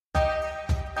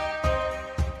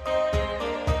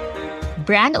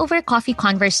Brand Over Coffee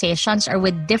conversations are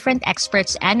with different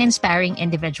experts and inspiring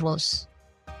individuals.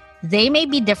 They may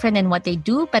be different in what they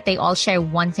do, but they all share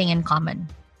one thing in common.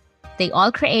 They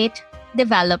all create,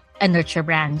 develop, and nurture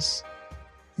brands.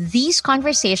 These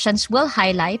conversations will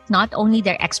highlight not only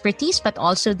their expertise, but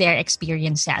also their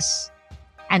experiences.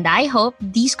 And I hope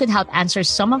these could help answer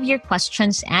some of your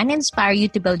questions and inspire you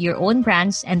to build your own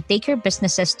brands and take your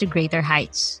businesses to greater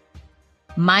heights.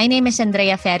 My name is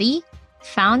Andrea Ferry,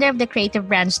 founder of the Creative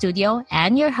Brand Studio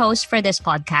and your host for this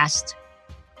podcast.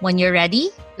 When you're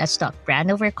ready, let's talk Brand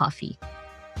Over Coffee.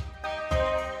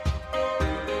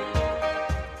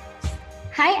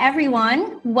 Hi,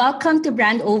 everyone. Welcome to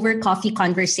Brand Over Coffee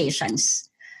Conversations.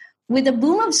 With the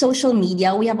boom of social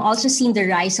media, we have also seen the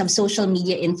rise of social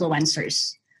media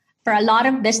influencers. For a lot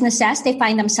of businesses, they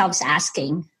find themselves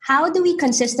asking, how do we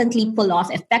consistently pull off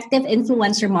effective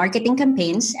influencer marketing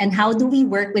campaigns, and how do we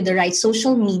work with the right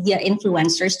social media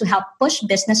influencers to help push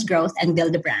business growth and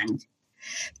build a brand?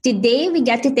 Today, we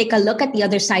get to take a look at the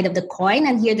other side of the coin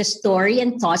and hear the story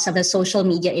and thoughts of a social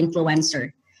media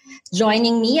influencer.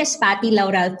 Joining me is Patty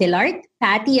Laurel Tillart.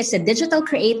 Patty is a digital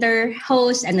creator,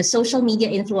 host, and a social media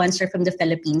influencer from the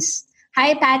Philippines.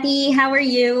 Hi, Patty. How are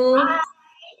you?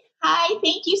 Hi,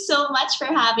 thank you so much for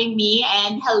having me.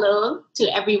 And hello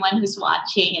to everyone who's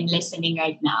watching and listening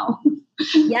right now.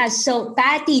 Yes. So,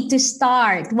 Patty, to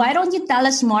start, why don't you tell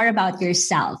us more about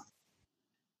yourself?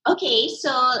 Okay, so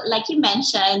like you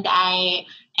mentioned, I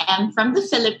am from the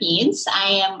Philippines.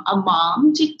 I am a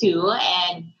mom to two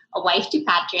and a wife to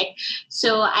Patrick.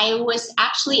 So I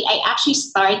actually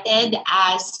started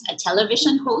as a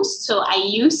television host. So I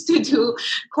used to do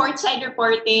courtside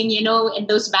reporting, in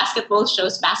those basketball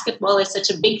shows. Basketball is such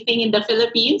a big thing in the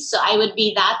Philippines. So I would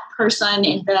be that person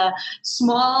in the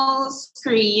small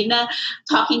screen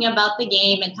talking about the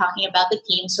game and talking about the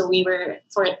team. So we were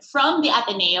from the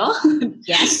Ateneo.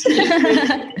 Yes.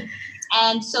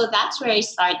 And so that's where I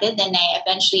started. And I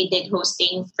eventually did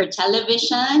hosting for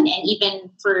television and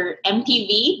even for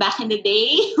MTV back in the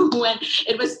day when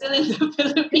it was still in the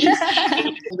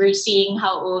Philippines. We're seeing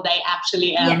how old I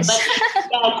actually am. Yes.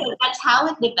 But yeah, so that's how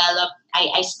it developed.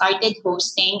 I started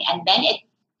hosting and then it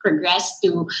progressed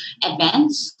to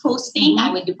events hosting.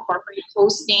 I would do corporate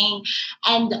hosting.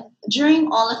 And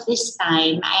during all of this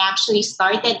time, I actually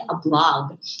started a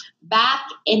blog. Back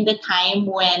in the time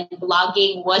when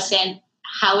blogging wasn't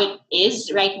how it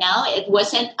is right now, it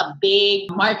wasn't a big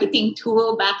marketing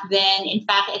tool back then. In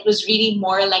fact, it was really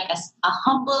more like a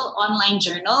humble online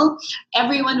journal.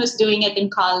 Everyone was doing it in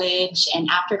college and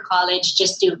after college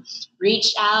just to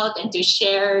reach out and to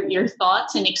share your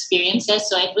thoughts and experiences.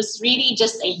 So it was really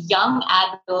just a young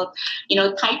adult,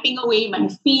 typing away my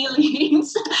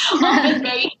feelings, often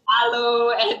very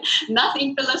shallow and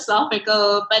nothing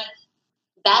philosophical. But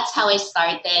that's how I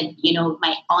started,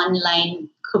 my online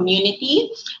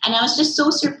community. And I was just so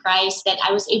surprised that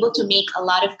I was able to make a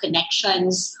lot of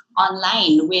connections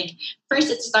online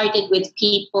first it started with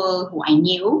people who I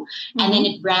knew, and then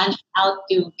it branched out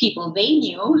to people they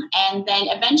knew. And then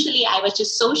eventually I was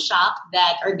just so shocked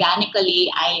that organically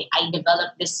I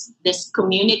developed this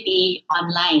community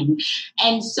online.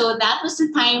 And so that was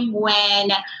the time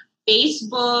when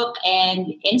Facebook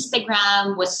and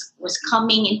Instagram was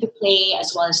coming into play,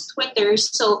 as well as Twitter.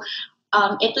 So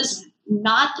it was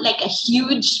not like a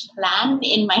huge plan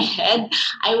in my head.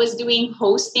 I was doing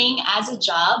hosting as a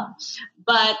job,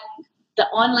 but the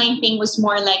online thing was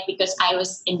more like because I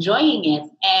was enjoying it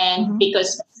and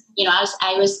because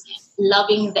I was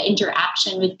loving the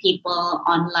interaction with people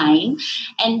online.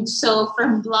 And so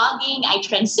from blogging, I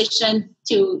transitioned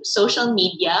to social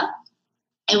media.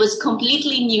 It was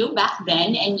completely new back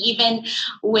then. And even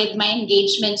with my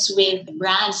engagements with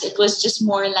brands, it was just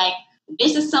more like,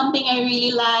 this is something I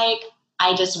really like.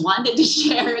 I just wanted to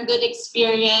share a good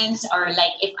experience. Or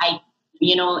like if I,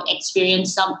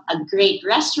 experienced a great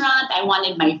restaurant, I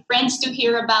wanted my friends to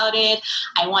hear about it.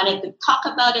 I wanted to talk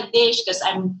about a dish because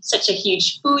I'm such a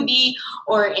huge foodie.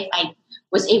 Or if I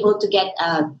was able to get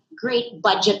a great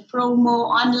budget promo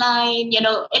online.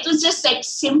 It was just like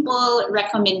simple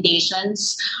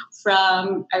recommendations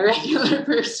from a regular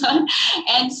person.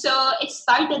 And so it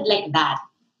started like that.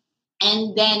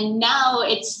 And then now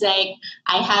it's like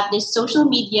I have this social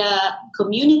media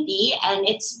community and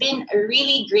it's been a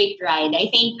really great ride. I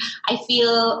think I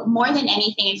feel more than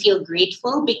anything, I feel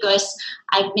grateful because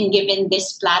I've been given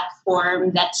this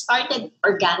platform that started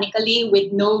organically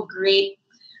with no great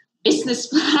business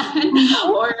plan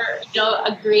or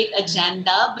a great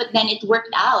agenda, but then it worked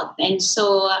out. And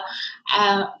so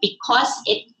because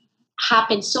it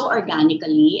happened so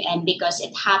organically, and because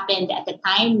it happened at the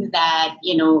time that,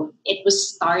 it was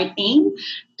starting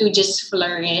to just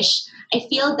flourish, I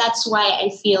feel that's why I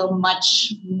feel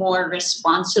much more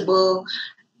responsible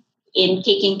in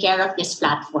taking care of this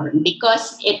platform,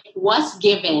 because it was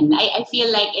given. I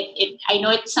feel like I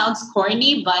know it sounds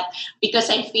corny, but because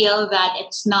I feel that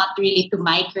it's not really to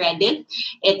my credit,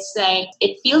 it's like,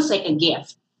 it feels like a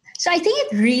gift. So I think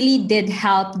it really did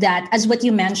help that, as what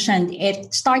you mentioned,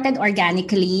 it started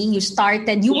organically.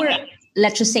 You were,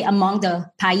 let's just say, among the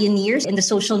pioneers in the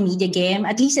social media game,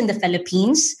 at least in the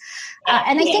Philippines.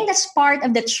 And I think that's part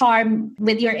of the charm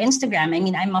with your Instagram. I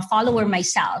mean, I'm a follower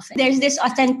myself. There's this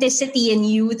authenticity in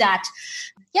you that,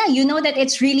 you know that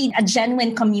it's really a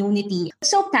genuine community.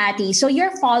 So Patty, so your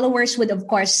followers would, of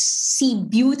course, see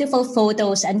beautiful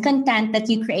photos and content that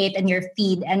you create in your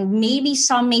feed. And maybe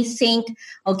some may think,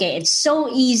 okay, it's so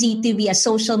easy to be a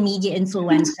social media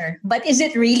influencer. But is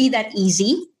it really that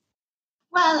easy?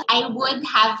 Well, I would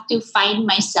have to find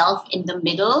myself in the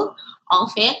middle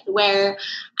of it, where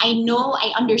I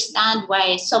understand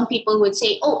why some people would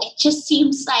say, oh, it just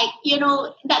seems like,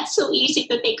 that's so easy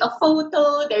to take a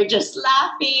photo. They're just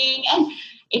laughing. And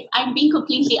if I'm being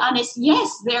completely honest,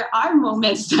 yes, there are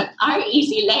moments that are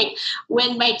easy. Like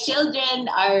when my children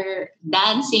are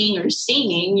dancing or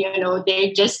singing,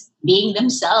 they're just being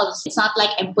themselves. It's not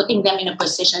like I'm putting them in a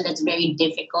position that's very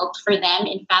difficult for them.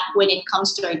 In fact, when it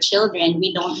comes to our children,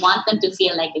 we don't want them to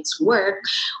feel like it's work.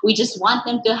 We just want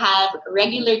them to have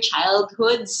regular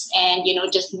childhoods and,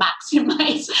 just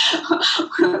maximize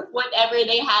whatever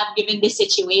they have given this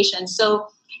situation. So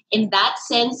in that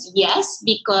sense, yes,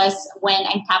 because when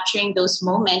I'm capturing those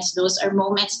moments, those are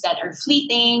moments that are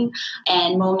fleeting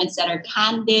and moments that are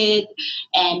candid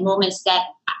and moments that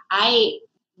I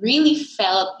really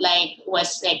felt like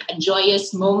was like a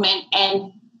joyous moment.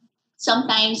 And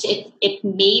sometimes it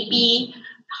may be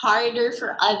harder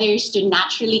for others to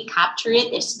naturally capture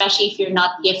it, especially if you're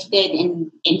not gifted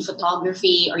in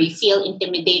photography, or you feel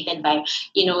intimidated by,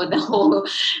 the whole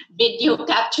video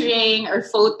capturing or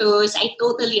photos. I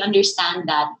totally understand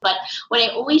that. But what I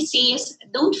always say is,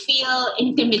 don't feel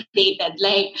intimidated.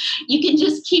 Like, you can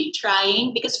just keep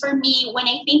trying, because for me, when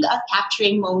I think of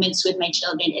capturing moments with my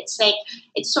children, it's like,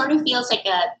 it sort of feels like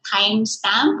a time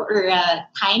stamp or a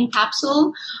time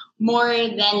capsule more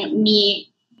than me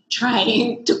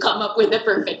trying to come up with a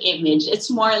perfect image. It's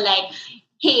more like,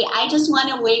 hey, I just want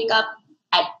to wake up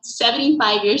at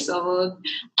 75 years old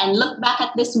and look back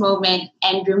at this moment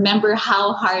and remember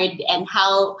how hard and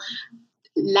how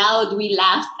loud we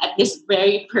laughed at this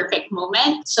very perfect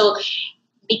moment. So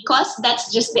because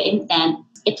that's just the intent,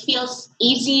 it feels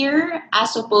easier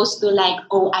as opposed to like,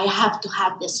 oh, I have to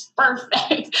have this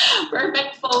perfect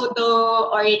photo,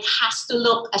 or it has to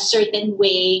look a certain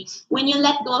way. When you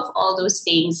let go of all those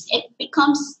things, it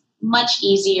becomes much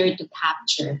easier to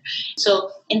capture. So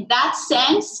in that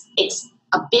sense, it's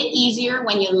a bit easier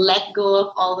when you let go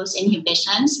of all those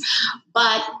inhibitions.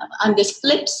 But on this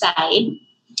flip side,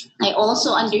 I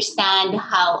also understand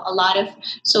how a lot of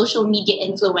social media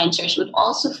influencers would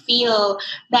also feel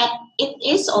that it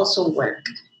is also work.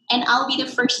 And I'll be the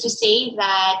first to say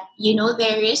that,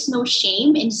 there is no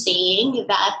shame in saying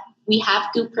that we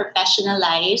have to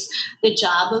professionalize the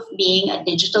job of being a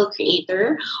digital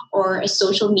creator or a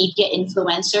social media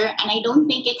influencer. And I don't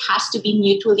think it has to be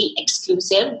mutually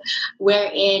exclusive,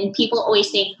 wherein people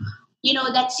always think,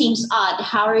 that seems odd.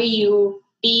 How are you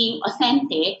being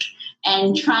authentic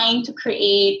and trying to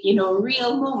create,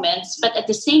 real moments, but at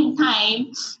the same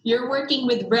time, you're working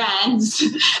with brands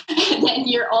and then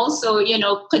you're also,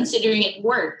 considering it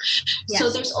work. Yes.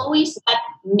 So there's always that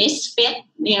misfit,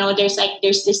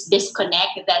 there's this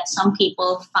disconnect that some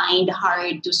people find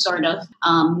hard to sort of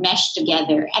mesh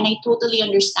together. And I totally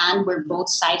understand where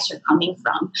both sides are coming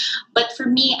from. But for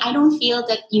me, I don't feel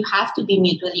that you have to be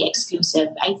mutually exclusive.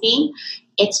 I think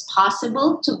it's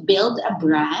possible to build a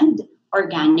brand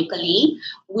organically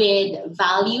with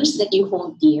values that you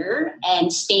hold dear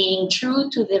and staying true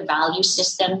to the value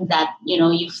system that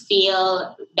you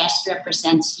feel best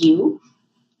represents you.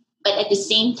 But at the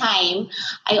same time,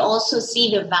 I also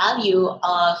see the value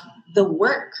of the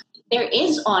work. There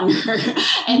is honor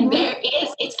and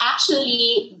it's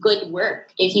actually good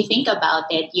work. If you think about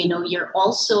it, you're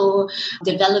also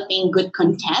developing good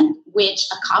content, which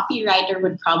a copywriter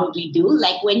would probably do.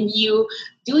 Like when you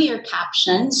do your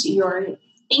captions, you're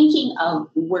thinking of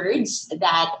words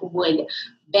that would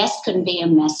best convey a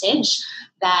message,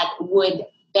 that would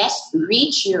best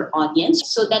reach your audience.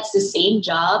 So that's the same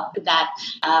job that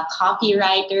a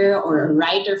copywriter or a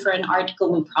writer for an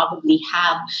article will probably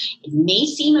have. It may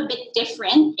seem a bit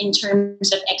different in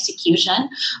terms of execution,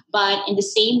 but in the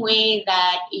same way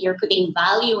that you're putting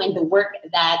value in the work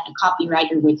that a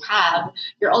copywriter would have,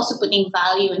 you're also putting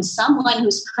value in someone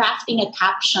who's crafting a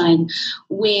caption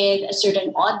with a certain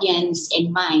audience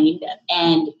in mind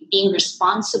and being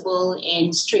responsible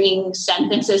in stringing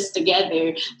sentences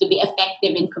together to be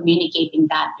effective in communicating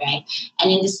that, right?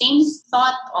 And in the same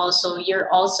thought also, you're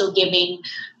also giving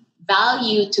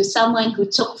value to someone who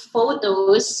took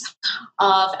photos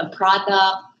of a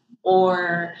product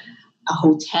or a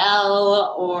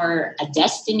hotel or a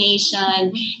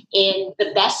destination in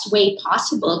the best way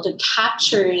possible to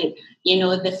capture,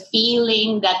 the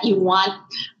feeling that you want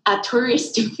a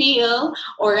tourist to feel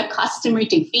or a customer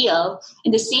to feel.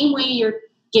 In the same way, you're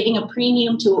giving a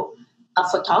premium to a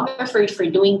photographer for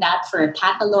doing that for a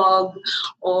catalog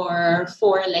or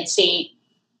for, let's say,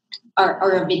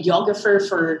 or a videographer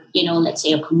for, let's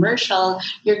say a commercial.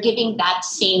 You're giving that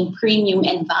same premium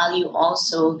and value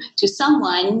also to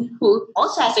someone who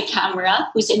also has a camera,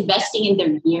 who's investing in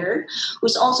their gear,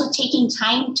 who's also taking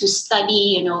time to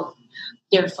study,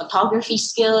 their photography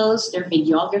skills, their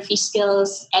videography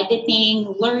skills,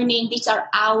 editing, learning. These are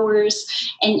hours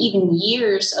and even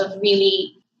years of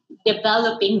really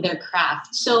developing their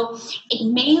craft. So it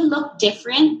may look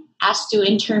different as to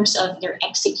in terms of their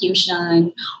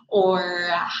execution or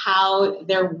how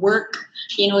their work,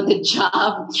 the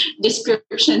job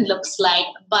description looks like.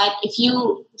 But if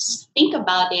you think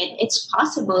about it, it's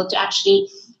possible to actually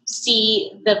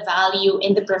see the value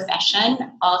in the profession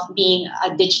of being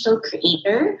a digital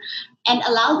creator and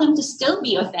allow them to still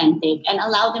be authentic and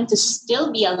allow them to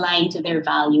still be aligned to their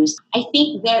values. I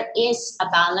think there is a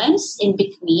balance in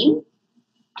between.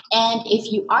 And if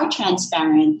you are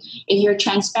transparent, if you're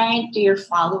transparent to your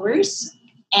followers,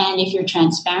 and if you're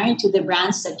transparent to the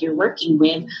brands that you're working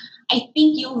with, I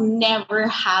think you'll never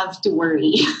have to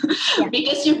worry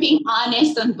because you're being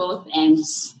honest on both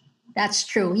ends. That's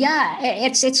true. Yeah,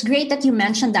 it's great that you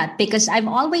mentioned that because I've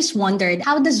always wondered,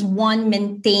 how does one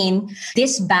maintain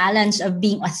this balance of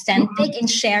being authentic and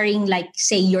sharing, like,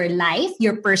 say, your life,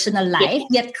 your personal life,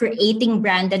 yet creating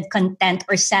branded content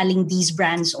or selling these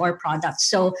brands or products.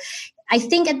 So I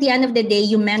think at the end of the day,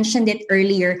 you mentioned it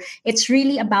earlier, it's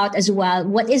really about as well,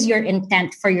 what is your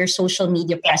intent for your social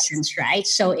media presence, right?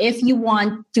 So if you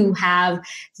want to have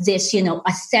this,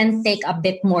 authentic, a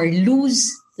bit more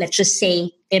loose, let's just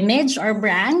say, image or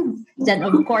brand, then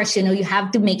of course, you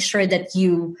have to make sure that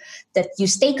you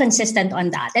stay consistent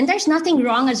on that. And there's nothing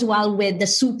wrong as well with the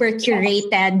super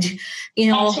curated,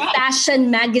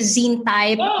 fashion magazine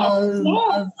type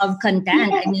of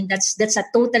content. I mean, that's a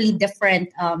totally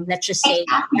different, let's just say,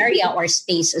 area or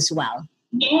space as well.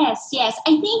 Yes. I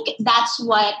think that's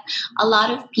what a lot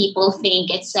of people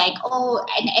think. It's like,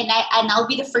 and I'll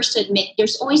be the first to admit,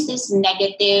 there's always this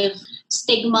negative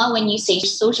stigma when you say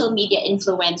social media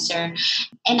influencer.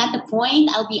 And at the point,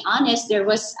 I'll be honest, there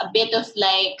was a bit of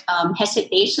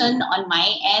hesitation on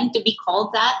my end to be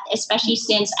called that, especially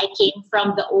since I came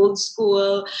from the old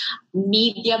school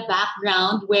media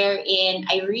background wherein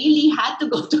I really had to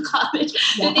go to college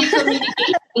to do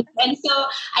communication. And so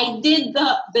I did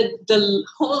the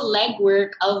whole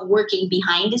legwork of working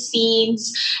behind the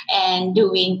scenes and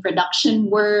doing production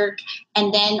work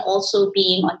and then also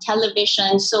being on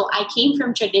television. So I came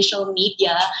from traditional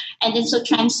media, and then so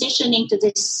transitioning to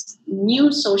this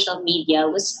new social media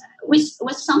was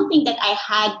something that I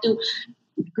had to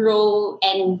grow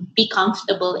and be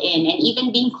comfortable in. And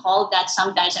even being called that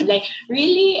sometimes, I'm like,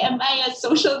 really? Am I a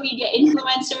social media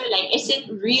influencer? Like, is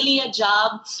it really a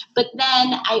job? But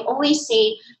then I always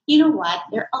say, you know what?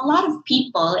 There are a lot of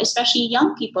people, especially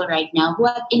young people right now, who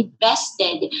have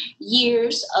invested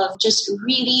years of just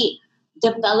really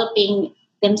developing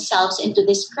themselves into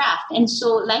this craft. And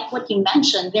so, like what you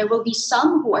mentioned, there will be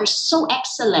some who are so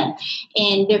excellent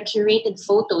in their curated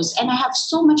photos. And I have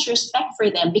so much respect for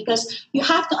them because you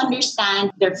have to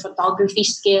understand their photography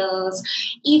skills,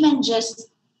 even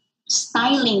just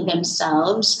styling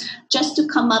themselves just to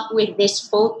come up with this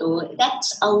photo.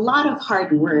 That's a lot of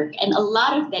hard work and a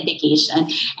lot of dedication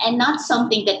and not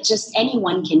something that just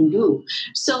anyone can do.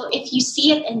 So if you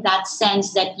see it in that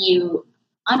sense that you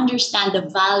understand the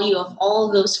value of all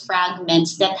those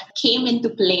fragments that came into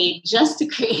play just to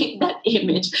create that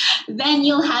image, then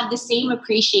you'll have the same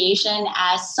appreciation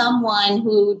as someone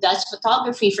who does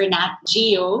photography for Nat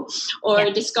Geo or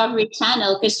Discovery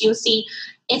Channel, because you'll see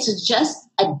it's just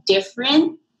a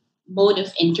different mode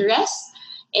of interest.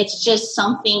 It's just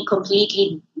something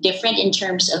completely different in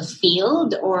terms of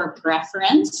field or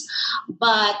preference.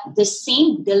 But the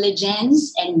same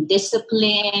diligence and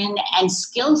discipline and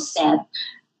skill set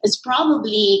is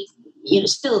probably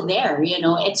still there.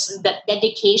 It's that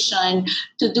dedication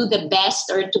to do the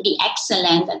best or to be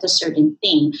excellent at a certain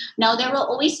thing. Now there will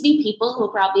always be people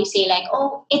who probably say like,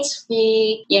 oh, it's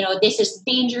fake, this is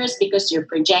dangerous because you're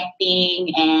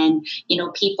projecting, and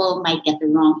people might get the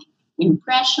wrong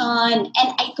impression. And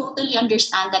I totally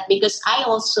understand that, because I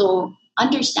also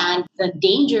understand the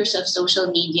dangers of social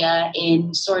media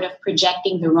in sort of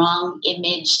projecting the wrong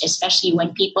image, especially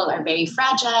when people are very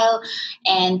fragile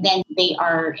and then they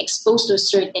are exposed to a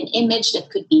certain image that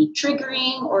could be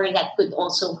triggering or that could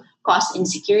also cause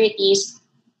insecurities.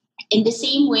 In the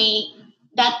same way,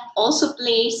 that also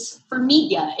plays for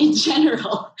media in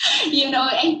general.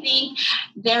 I think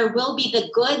there will be the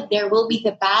good, there will be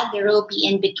the bad, there will be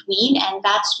in between. And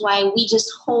that's why we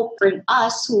just hope for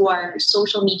us who are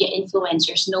social media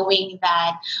influencers, knowing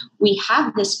that we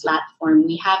have this platform,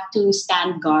 we have to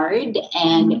stand guard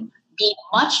and be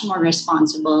much more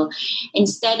responsible.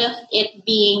 Instead of it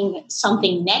being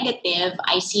something negative,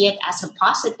 I see it as a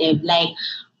positive. Like,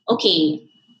 okay,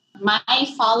 my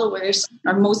followers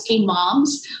are mostly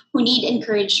moms who need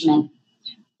encouragement,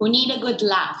 who need a good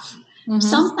laugh.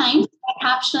 Sometimes the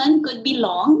caption could be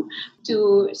long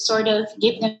to sort of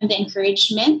give them the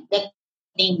encouragement that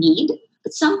they need.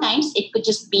 But sometimes it could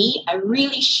just be a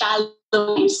really shallow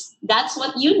voice. That's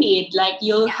what you need. Like,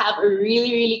 you'll have a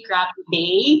really, really crappy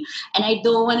day and I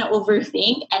don't want to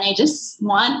overthink and I just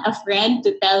want a friend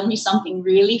to tell me something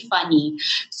really funny.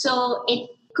 So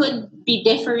it could be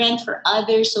different for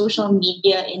other social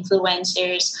media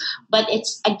influencers, but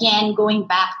it's again going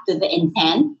back to the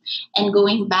intent and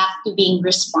going back to being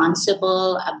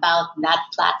responsible about that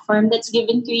platform that's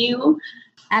given to you.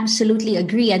 Absolutely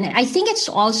agree. And I think it's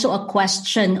also a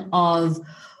question of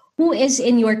who is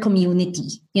in your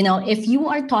community. If you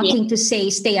are talking to, say,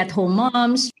 stay-at-home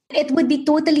moms, it would be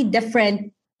totally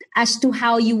different as to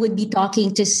how you would be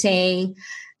talking to, say,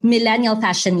 millennial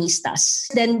fashionistas.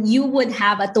 Then you would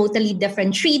have a totally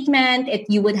different treatment.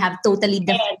 You would have totally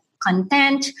different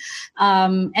content.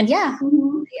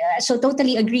 So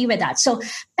totally agree with that. So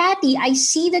Patty, I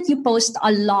see that you post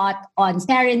a lot on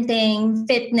parenting,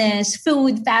 fitness,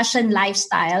 food, fashion,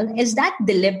 lifestyle. Is that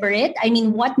deliberate? I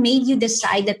mean, what made you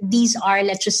decide that these are,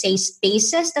 let's just say,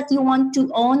 spaces that you want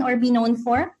to own or be known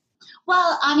for?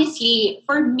 Well, honestly,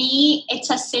 for me,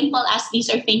 it's as simple as these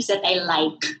are things that I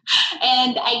like.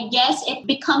 And I guess it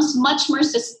becomes much more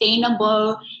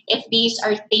sustainable if these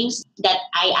are things that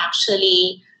I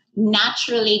actually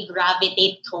naturally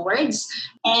gravitate towards.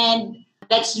 And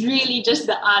that's really just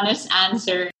the honest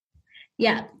answer.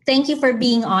 Yeah, thank you for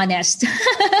being honest.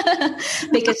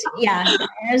 Because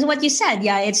as what you said,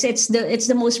 it's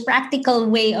the most practical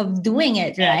way of doing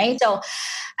it, right? So,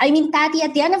 I mean, Patty,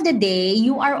 at the end of the day,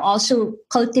 you are also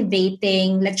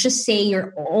cultivating, let's just say,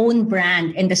 your own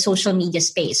brand in the social media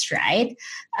space, right?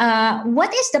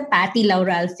 What is the Patty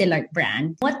Laurel Fillard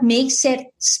brand? What makes it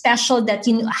special that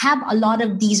you have a lot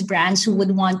of these brands who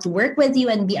would want to work with you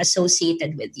and be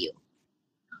associated with you?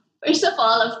 First of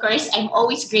all, of course, I'm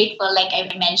always grateful, like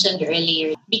I mentioned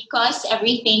earlier, because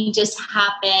everything just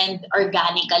happened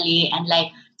organically and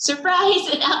like, surprise,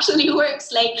 it actually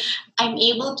works. Like, I'm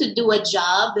able to do a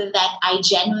job that I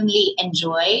genuinely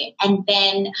enjoy and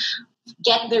then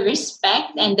get the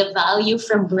respect and the value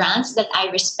from brands that I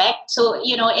respect. So,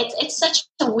 it's such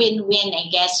a win-win, I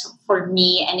guess, for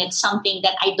me. And it's something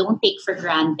that I don't take for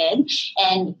granted.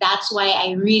 And that's why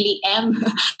I really am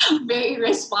very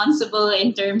responsible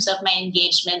in terms of my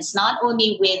engagements, not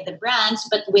only with the brands,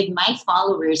 but with my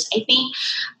followers. I think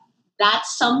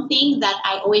that's something that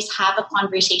I always have a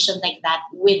conversation like that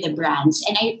with the brands.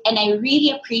 And I really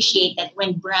appreciate that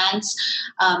when brands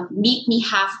meet me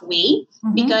halfway,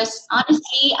 because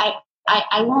honestly,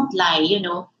 I won't lie,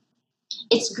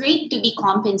 it's great to be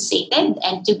compensated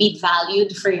and to be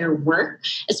valued for your work,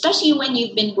 especially when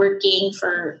you've been working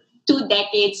for 2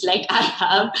 decades like I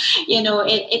have.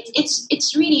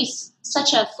 It's really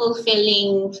such a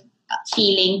fulfilling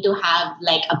feeling to have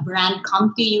like a brand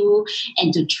come to you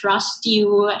and to trust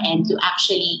you and to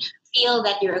actually feel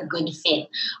that you're a good fit.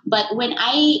 But when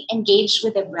I engage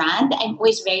with a brand, I'm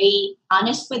always very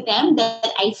honest with them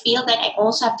that I feel that I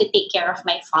also have to take care of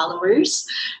my followers.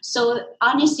 So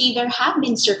honestly, there have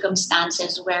been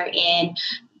circumstances wherein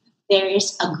there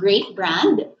is a great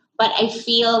brand, but I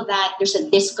feel that there's a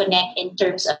disconnect in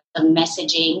terms of the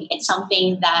messaging. It's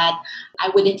something that I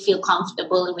wouldn't feel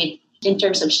comfortable with in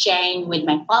terms of sharing with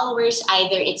my followers.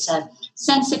 Either it's a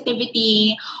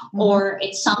sensitivity or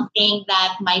it's something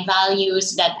that my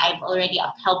values that I've already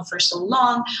upheld for so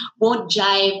long won't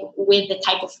jive with the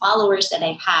type of followers that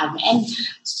I have. And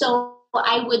so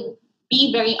I would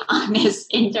be very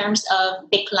honest in terms of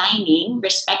declining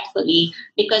respectfully,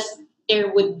 because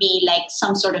there would be like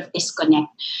some sort of disconnect.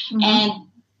 And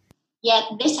yet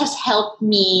this has helped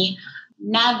me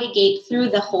navigate through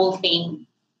the whole thing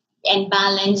and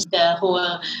balance the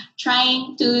whole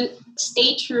trying to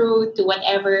stay true to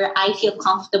whatever I feel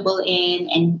comfortable in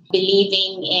and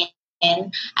believing in.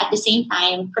 And at the same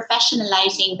time,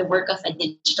 professionalizing the work of a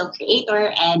digital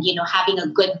creator and, having a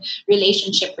good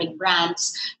relationship with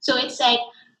brands. So it's like,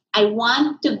 I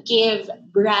want to give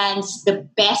brands the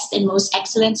best and most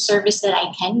excellent service that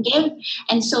I can give.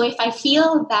 And so if I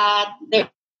feel that there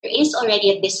is already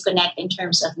a disconnect in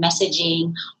terms of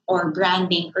messaging or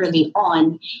branding early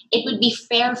on, it would be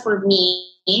fair for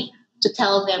me to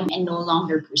tell them and no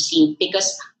longer proceed,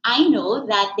 because I know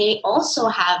that they also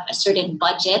have a certain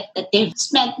budget that they've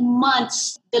spent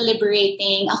months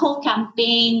deliberating, a whole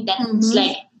campaign that's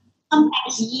like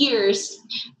sometimes years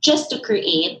just to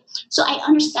create. So I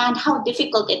understand how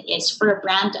difficult it is for a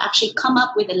brand to actually come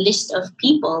up with a list of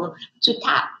people to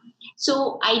tap.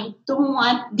 So I don't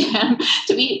want them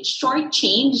to be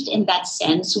shortchanged in that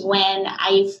sense when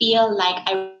I feel like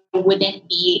I wouldn't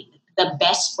be the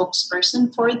best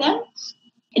spokesperson for them.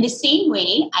 In the same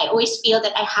way, I always feel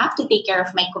that I have to take care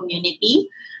of my community,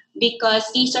 because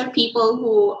these are people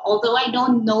who, although I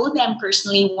don't know them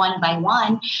personally one by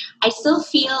one, I still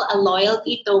feel a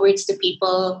loyalty towards the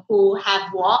people who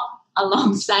have walked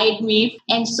alongside me.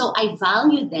 And so I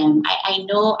value them. I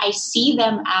know I see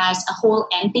them as a whole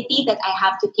entity that I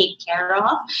have to take care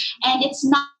of. And it's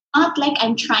not like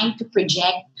I'm trying to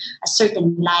project a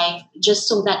certain life just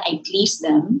so that I please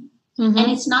them.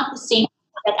 And it's not the same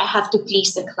that I have to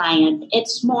please the client.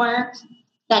 It's more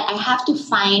that I have to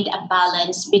find a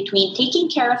balance between taking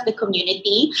care of the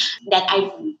community that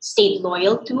I've stayed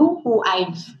loyal to, who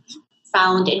I've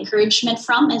found encouragement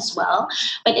from as well,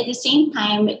 but at the same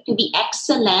time to be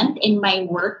excellent in my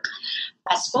work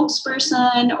as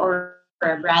spokesperson or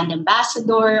a brand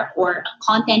ambassador or a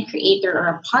content creator or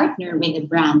a partner with a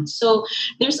brand. So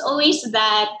there's always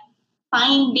that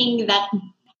finding that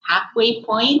halfway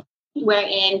point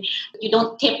wherein you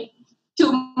don't tip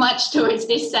too much towards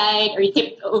this side or you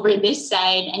tip over this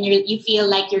side, and you feel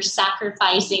like you're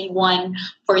sacrificing one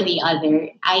for the other.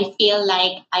 I feel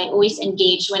like I always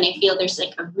engage when I feel there's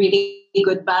like a really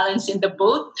good balance in the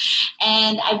both.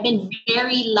 And I've been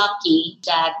very lucky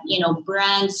that,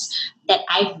 brands that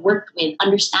I've worked with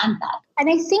understand that. And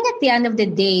I think at the end of the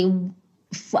day,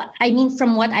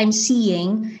 from what I'm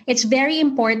seeing, it's very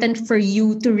important for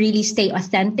you to really stay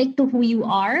authentic to who you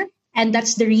are. And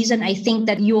that's the reason I think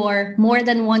that your more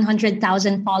than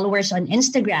 100,000 followers on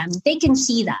Instagram, they can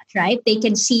see that, right? They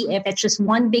can see if it's just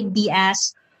one big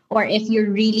BS or if you're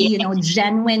really,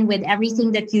 genuine with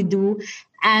everything that you do.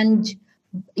 And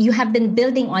you have been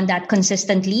building on that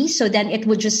consistently. So then it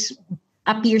would just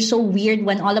appear so weird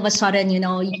when all of a sudden,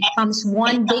 it comes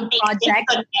one big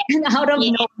project and out of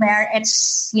nowhere,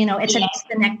 it's a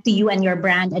disconnect to you and your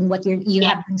brand and what you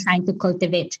have been trying to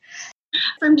cultivate.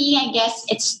 For me, I guess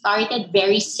it started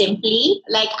very simply.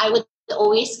 Like I would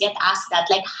always get asked that,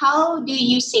 like, how do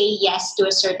you say yes to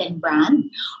a certain brand?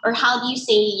 Or how do you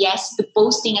say yes to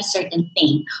posting a certain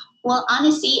thing? Well,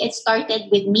 honestly, it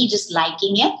started with me just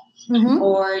liking it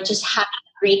or just having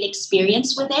a great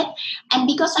experience with it. And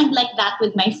because I'm like that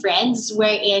with my friends,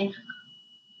 wherein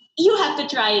you have to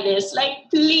try this. Like,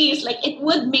 please, like it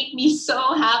would make me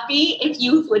so happy if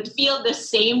you would feel the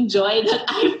same joy that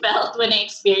I felt when I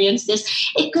experienced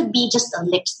this. It could be just a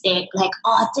lipstick, like,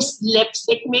 oh, this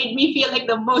lipstick made me feel like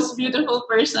the most beautiful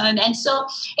person. And so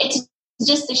it's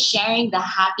just the sharing the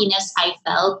happiness I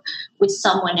felt with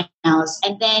someone else.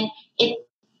 And then it,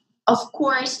 of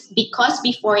course, because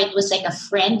before it was like a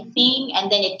friend thing,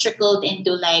 and then it trickled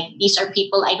into like, these are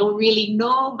people I don't really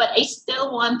know, but I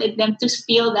still wanted them to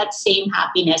feel that same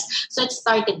happiness. So it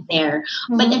started there.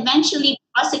 But eventually,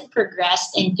 because it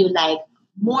progressed into like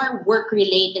more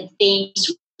work-related things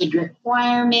with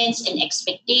requirements and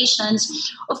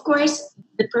expectations, of course,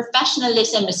 the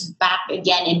professionalism is back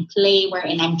again in play,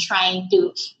 wherein I'm trying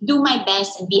to do my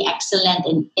best and be excellent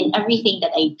in everything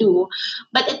that I do.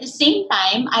 But at the same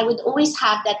time, I would always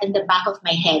have that in the back of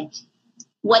my head.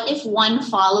 What if one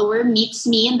follower meets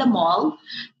me in the mall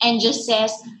and just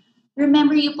says,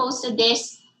 remember you posted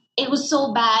this? It was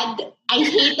so bad. I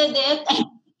hated it.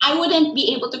 I wouldn't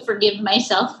be able to forgive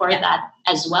myself for that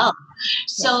as well.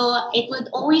 So it would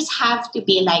always have to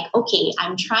be like, okay,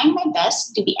 I'm trying my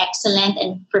best to be excellent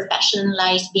and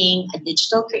professionalize being a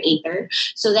digital creator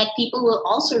so that people will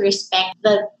also respect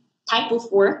the type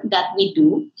of work that we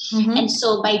do. Mm-hmm. And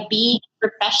so by being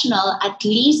professional, at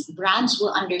least brands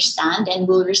will understand and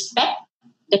will respect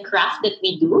the craft that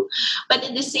we do. But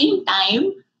at the same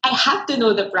time, I have to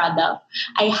know the product.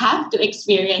 I have to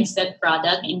experience that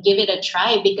product and give it a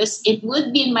try, because it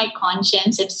would be in my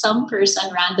conscience if some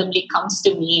person randomly comes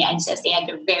to me and says they had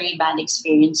a very bad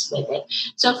experience with it.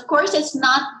 So of course, it's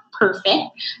not perfect.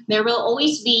 There will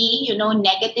always be,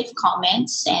 negative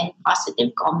comments and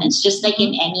positive comments, just like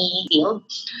in any field.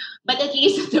 But at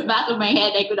least at the back of my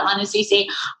head, I could honestly say,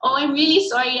 oh, I'm really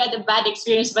sorry you had a bad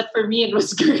experience, but for me, it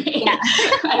was great. Yeah.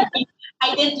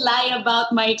 I didn't lie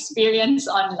about my experience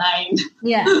online.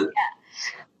 Yeah.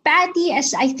 Patty,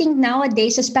 as I think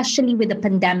nowadays, especially with the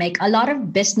pandemic, a lot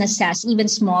of businesses, even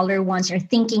smaller ones, are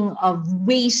thinking of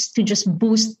ways to just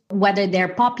boost whether their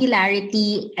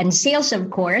popularity and sales,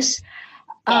 of course.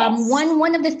 Yes.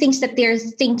 One of the things that they're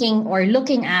thinking or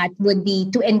looking at would be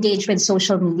to engage with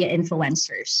social media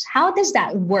influencers. How does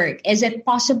that work? Is it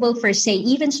possible for, say,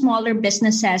 even smaller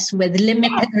businesses with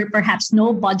limited or perhaps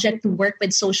no budget to work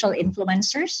with social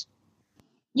influencers?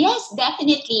 Yes,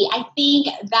 definitely. I think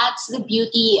that's the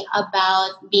beauty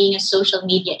about being a social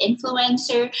media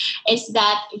influencer, is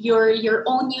that you're your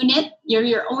own unit, you're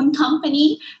your own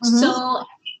company. Mm-hmm. So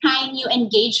every time you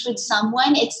engage with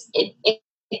someone,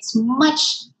 it's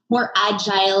much more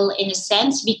agile in a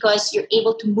sense, because you're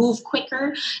able to move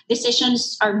quicker.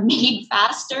 Decisions are made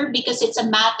faster because it's a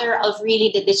matter of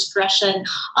really the discretion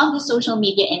of the social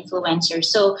media influencer.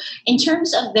 So in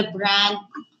terms of the brand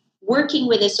working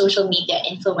with a social media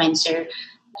influencer,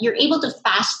 you're able to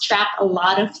fast track a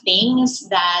lot of things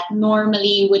that normally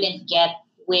you wouldn't get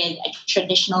with a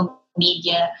traditional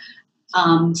media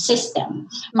system.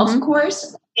 Mm-hmm. Of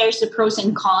course, there's the pros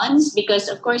and cons, because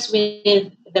of course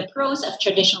with the pros of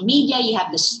traditional media, you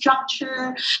have the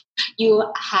structure, you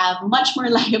have much more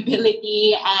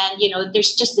liability, and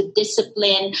there's just the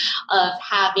discipline of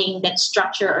having that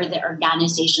structure or the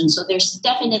organization. So there's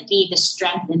definitely the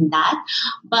strength in that.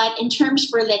 But in terms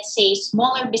for, let's say,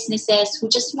 smaller businesses who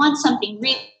just want something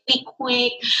really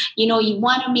quick, you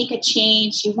want to make a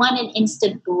change, you want an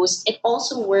instant boost, it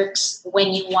also works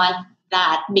when you want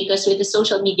that, because with the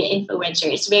social media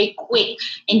influencer, it's very quick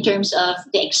in terms of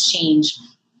the exchange.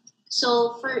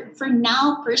 So for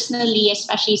now, personally,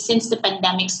 especially since the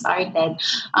pandemic started,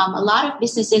 a lot of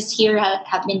businesses here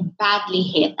have been badly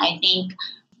hit, I think.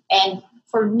 And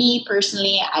for me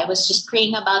personally, I was just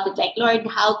praying about it, like, Lord,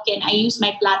 how can I use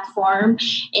my platform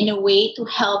in a way to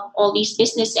help all these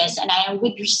businesses? And I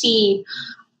would receive,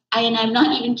 and I'm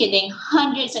not even kidding,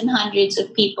 hundreds and hundreds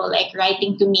of people like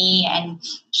writing to me and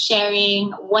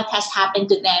sharing what has happened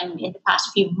to them in the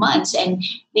past few months. And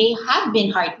they have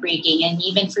been heartbreaking. And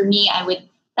even for me, I would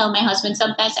tell my husband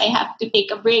sometimes I have to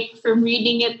take a break from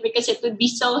reading it because it would be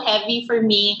so heavy for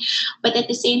me. But at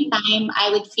the same time, I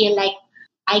would feel like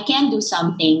I can do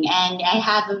something. And I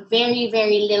have a very,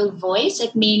 very little voice.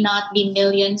 It may not be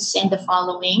millions in the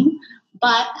following,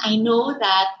 but I know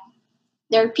that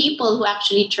there are people who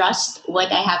actually trust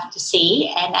what I have to say,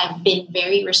 and I've been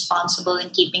very responsible in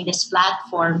keeping this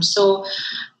platform. So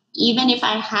even if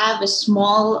I have a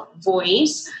small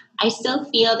voice, I still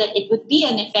feel that it would be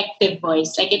an effective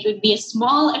voice. Like, it would be a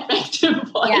small, effective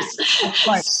voice. Yeah, of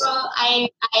course. So I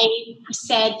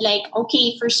said, like,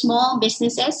 okay, for small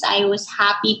businesses, I was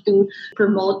happy to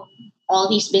promote all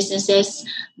these businesses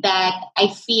that I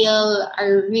feel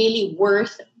are really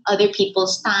worth other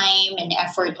people's time and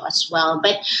effort as well.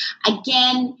 But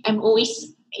again, I'm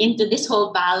always into this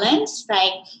whole balance.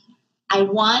 Like, I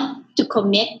want to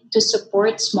commit to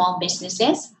support small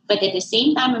businesses, but at the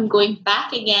same time, I'm going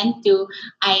back again to,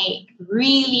 I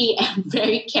really am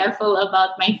very careful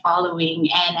about my following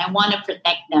and I want to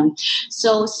protect them.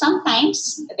 So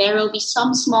sometimes there will be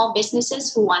some small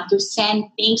businesses who want to send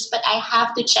things, but I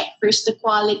have to check first the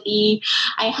quality.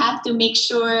 I have to make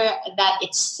sure that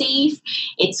it's safe,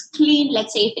 it's clean.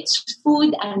 Let's say if it's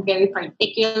food, I'm very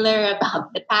particular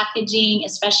about the packaging,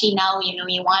 especially now,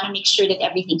 you want to make sure that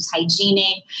everything's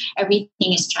hygienic,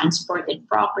 everything is transported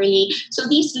properly. So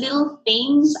these little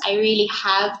things I really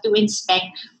have to inspect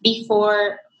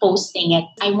before posting it.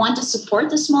 I want to support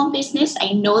the small business.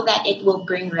 I know that it will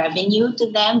bring revenue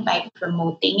to them by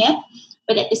promoting it.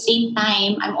 But at the same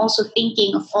time, I'm also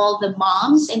thinking of all the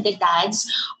moms and the dads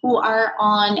who are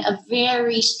on a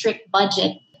very strict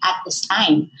budget at this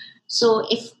time. So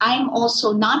if I'm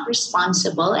also not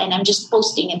responsible and I'm just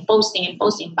posting and posting and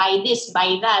posting, buy this,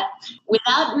 buy that,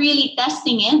 without really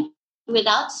testing it,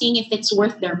 without seeing if it's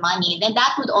worth their money, then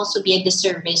that would also be a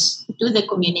disservice to the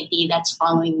community that's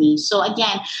following me. So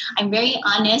again, I'm very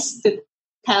honest to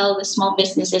tell the small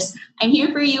businesses, I'm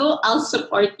here for you, I'll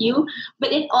support you,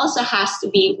 but it also has to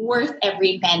be worth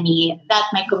every penny that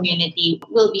my community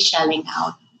will be shelling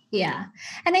out. Yeah.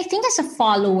 And I think as a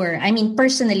follower, I mean,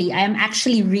 personally, I am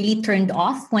actually really turned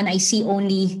off when I see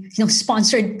only,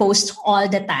 sponsored posts all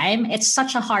the time. It's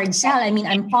such a hard sell. I mean,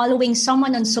 I'm following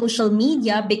someone on social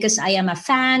media because I am a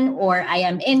fan or I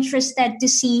am interested to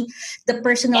see the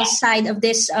personal side of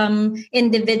this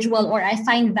individual, or I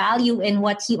find value in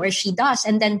what he or she does.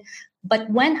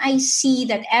 But when I see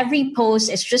that every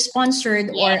post is just sponsored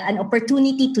or an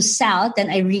opportunity to sell, then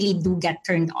I really do get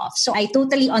turned off. So I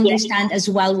totally understand as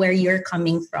well where you're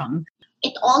coming from.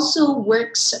 It also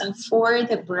works for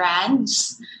the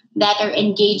brands that are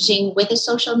engaging with a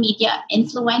social media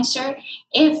influencer.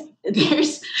 If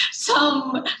there's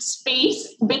some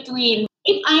space between,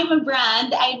 if I'm a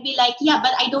brand, I'd be like, yeah,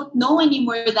 but I don't know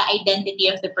anymore the identity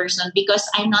of the person because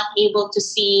I'm not able to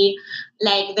see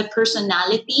like the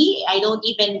personality. I don't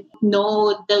even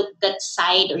know that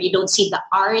side, or you don't see the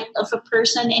art of a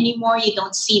person anymore. You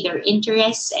don't see their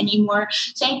interests anymore.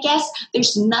 So I guess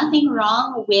there's nothing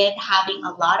wrong with having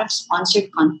a lot of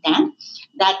sponsored content.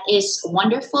 That is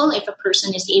wonderful if a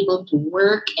person is able to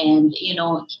work and,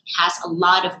 has a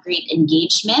lot of great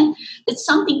engagement. It's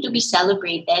something to be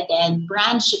celebrated, and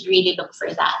brands should really look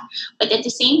for that. But at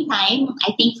the same time,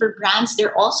 I think for brands,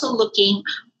 they're also looking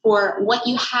for what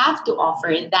you have to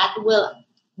offer that will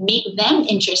make them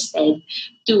interested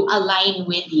to align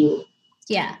with you.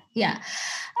 Yeah.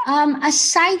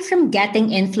 Aside from getting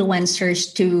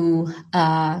influencers to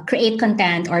create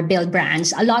content or build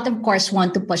brands, a lot, of course,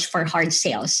 want to push for hard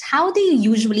sales. How do you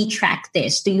usually track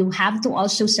this? Do you have to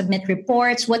also submit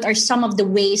reports? What are some of the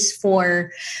ways for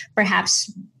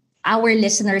perhaps our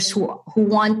listeners who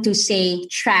want to, say,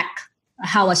 track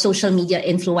how a social media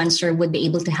influencer would be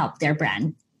able to help their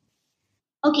brand?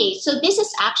 Okay, so this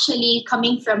is actually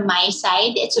coming from my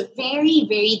side. It's very,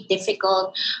 very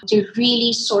difficult to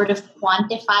really sort of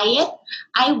quantify it.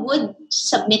 I would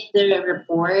submit the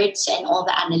reports and all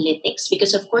the analytics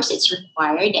because, of course, it's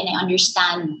required. And I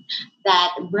understand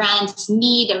that brands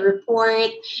need a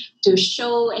report to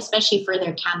show, especially for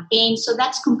their campaigns. So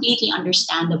that's completely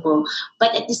understandable.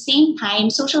 But at the same time,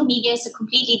 social media is a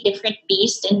completely different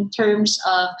beast in terms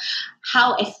of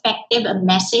how effective a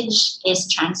message is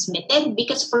transmitted.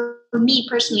 Because for me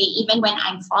personally, even when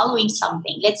I'm following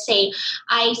something, let's say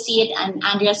I see it on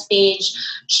Andrea's page,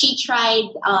 she tried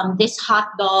this hot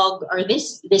dog or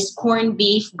this corned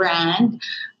beef brand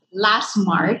last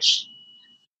March.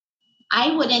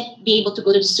 I wouldn't be able to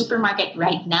go to the supermarket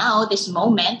right now, this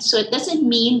moment. So it doesn't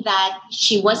mean that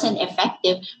she wasn't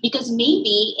effective, because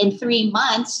maybe in 3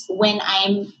 months when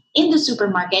I'm in the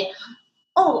supermarket,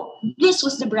 oh, this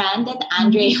was the brand that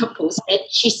Andrea posted.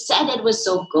 She said it was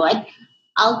so good.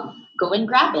 I'll go and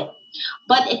grab it.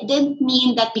 But it didn't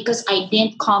mean that because I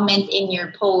didn't comment in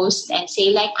your post and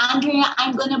say like, Andrea,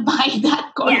 I'm going to buy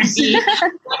that corned beef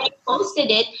when I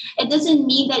posted it, it doesn't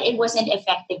mean that it wasn't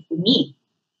effective to me.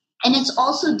 And it's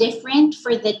also different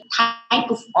for the type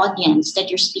of audience that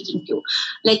you're speaking to.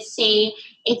 Let's say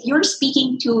if you're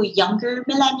speaking to younger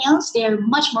millennials, they're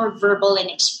much more verbal and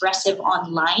expressive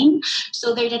online.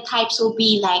 So they're the types who'll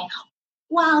be like,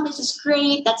 wow, this is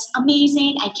great. That's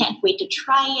amazing. I can't wait to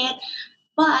try it.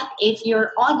 But if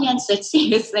your audience, let's say,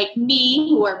 is like me,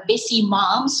 who are busy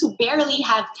moms who barely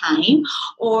have time,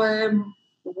 or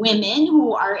women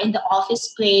who are in the office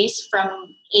place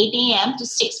from 8 a.m. to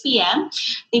 6 p.m.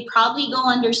 They probably go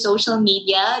on their social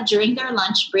media during their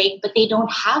lunch break, but they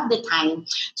don't have the time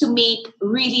to make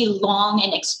really long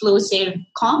and explosive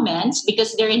comments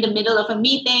because they're in the middle of a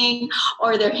meeting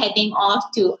or they're heading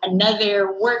off to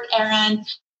another work errand.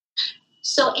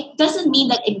 So it doesn't mean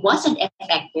that it wasn't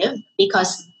effective,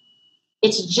 because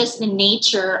it's just the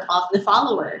nature of the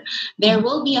follower. There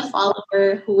will be a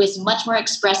follower who is much more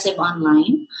expressive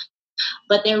online,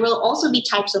 but there will also be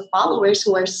types of followers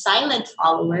who are silent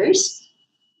followers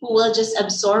who will just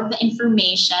absorb the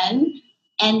information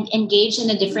and engage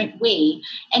in a different way.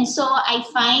 And so I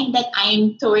find that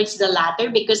I'm towards the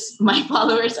latter because my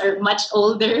followers are much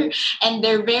older and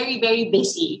they're very, very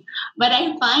busy. But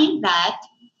I find that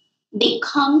they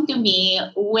come to me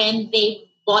when they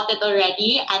bought it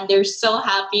already and they're so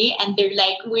happy and they're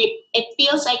like,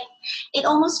 it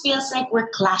almost feels like we're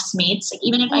classmates, like,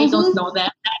 even if I don't know them.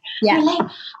 Yeah. They're like,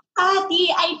 Patty,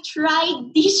 I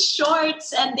tried these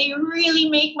shorts and they really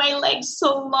make my legs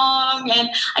so long. And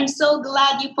I'm so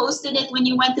glad you posted it when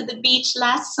you went to the beach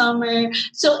last summer.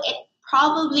 So it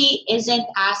probably isn't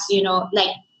as,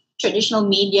 like traditional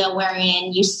media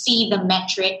wherein you see the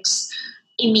metrics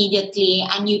immediately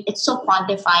and it's so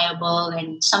quantifiable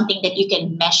and something that you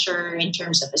can measure in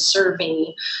terms of a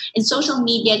survey. In social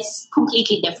media, it's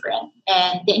completely different,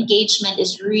 and the engagement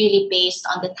is really based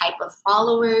on the type of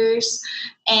followers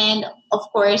and, of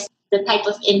course, the type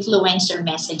of influencer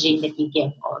messaging that you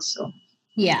give also.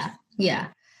 Yeah.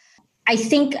 I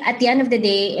think at the end of the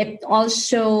day, it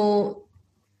also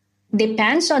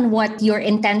depends on what your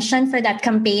intention for that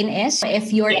campaign is.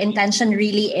 If your intention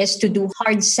really is to do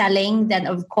hard selling, then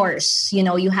of course,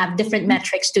 you have different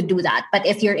metrics to do that. But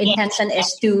if your intention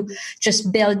is to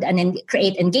just build and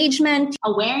create engagement,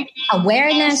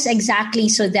 awareness, exactly.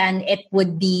 So then it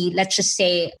would be, let's just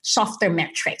say, softer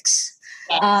metrics.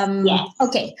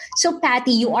 Okay. So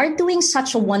Patty, you are doing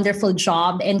such a wonderful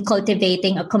job in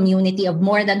cultivating a community of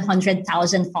more than 100,000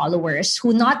 followers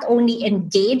who not only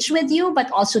engage with you,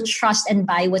 but also trust and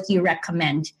buy what you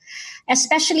recommend.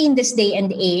 Especially in this day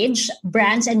and age,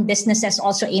 brands and businesses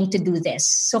also aim to do this.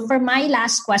 So for my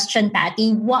last question,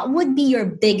 Patty, what would be your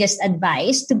biggest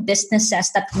advice to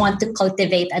businesses that want to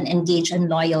cultivate an engaged and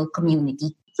loyal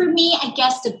community? For me, I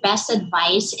guess the best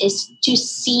advice is to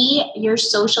see your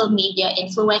social media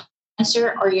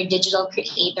influencer or your digital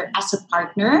creator as a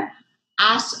partner,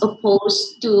 as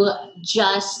opposed to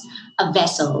just a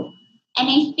vessel. And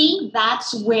I think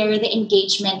that's where the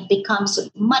engagement becomes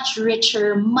much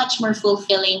richer, much more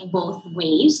fulfilling both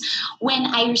ways. When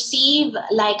I receive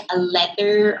like a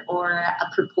letter or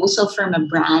a proposal from a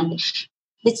brand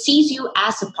that sees you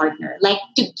as a partner, like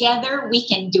together we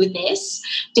can do this.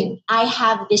 I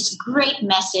have this great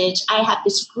message. I have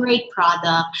this great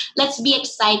product. Let's be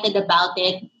excited about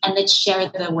it and let's share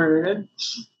the word.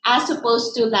 As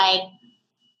opposed to like,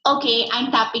 okay,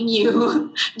 I'm tapping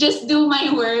you. Just do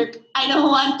my work. I don't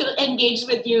want to engage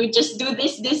with you. Just do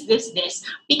this.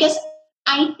 Because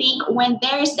I think when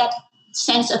there is that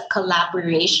sense of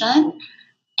collaboration,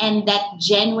 and that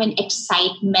genuine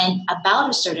excitement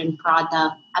about a certain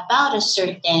product, about a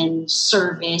certain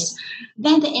service,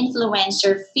 then the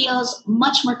influencer feels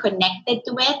much more connected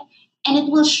to it, and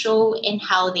it will show in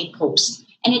how they post,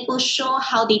 and it will show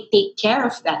how they take care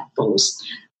of that post,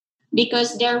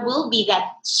 because there will be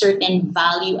that certain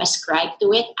value ascribed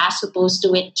to it, as opposed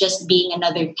to it just being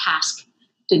another task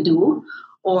to do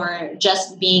or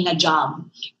just being a job.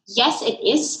 Yes, it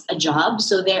is a job,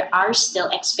 so there are still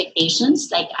expectations.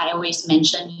 Like I always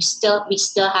mention, we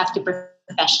still have to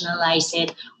professionalize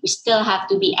it. We still have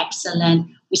to be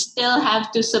excellent. We still have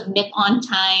to submit on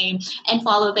time and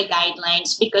follow the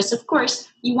guidelines because, of course,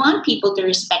 you want people to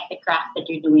respect the craft that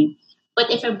you're doing.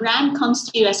 But if a brand comes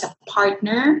to you as a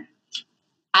partner,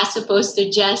 as opposed to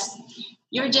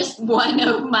you're just one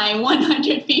of my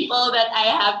 100 people that I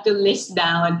have to list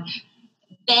down,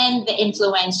 then the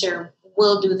influencer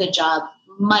will do the job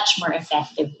much more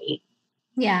effectively.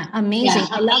 Yeah, amazing.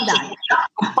 I love that.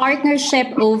 A partnership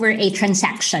over a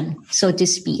transaction, so to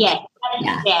speak.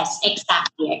 Yes,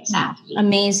 exactly.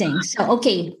 Amazing. So,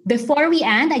 okay, before we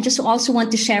end, I just also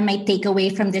want to share my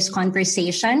takeaway from this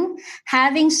conversation.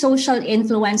 Having social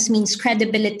influence means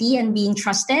credibility and being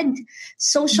trusted.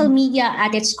 Social media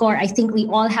at its core, I think we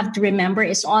all have to remember,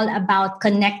 is all about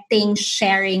connecting,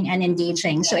 sharing, and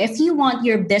engaging. So if you want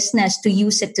your business to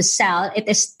use it to sell, it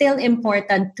is still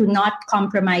important to not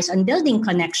compromise on building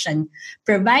connection,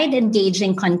 provide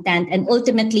engaging content, and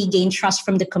ultimately gain trust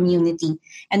from the community.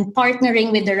 And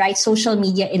partnering with the right social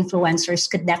media influencers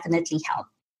could definitely help.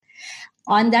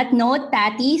 On that note,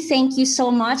 Patty, thank you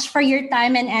so much for your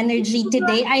time and energy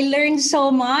today. I learned so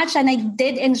much and I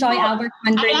did enjoy our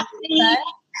conversation.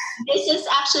 This is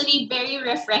actually very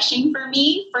refreshing for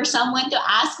me, for someone to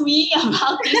ask me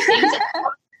about these things.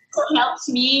 It helps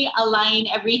me align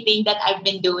everything that I've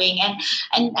been doing.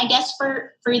 And I guess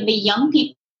for the young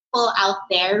people out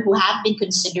there who have been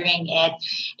considering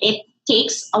it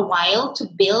takes a while to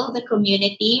build the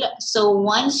community. So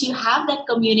once you have that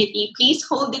community, please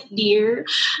hold it dear.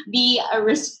 Be a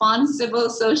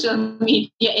responsible social media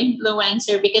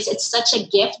influencer, because it's such a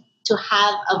gift to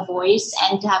have a voice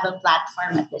and to have a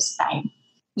platform at this time.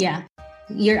 Yeah,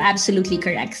 you're absolutely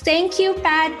correct. Thank you,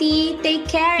 Patty. Take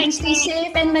care and stay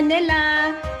safe in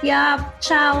Manila. Yeah,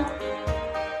 ciao.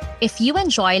 If you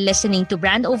enjoy listening to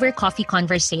Brand Over Coffee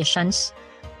Conversations,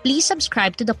 please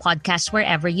subscribe to the podcast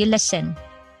wherever you listen.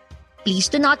 Please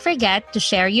do not forget to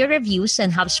share your reviews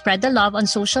and help spread the love on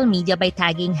social media by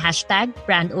tagging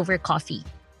 #BrandOverCoffee.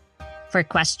 For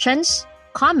questions,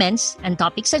 comments, and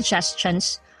topic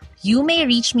suggestions, You may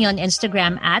reach me on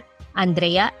Instagram at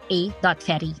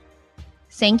andrea.a.ferry.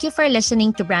 Thank you for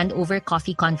listening to Brand Over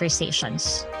Coffee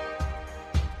Conversations.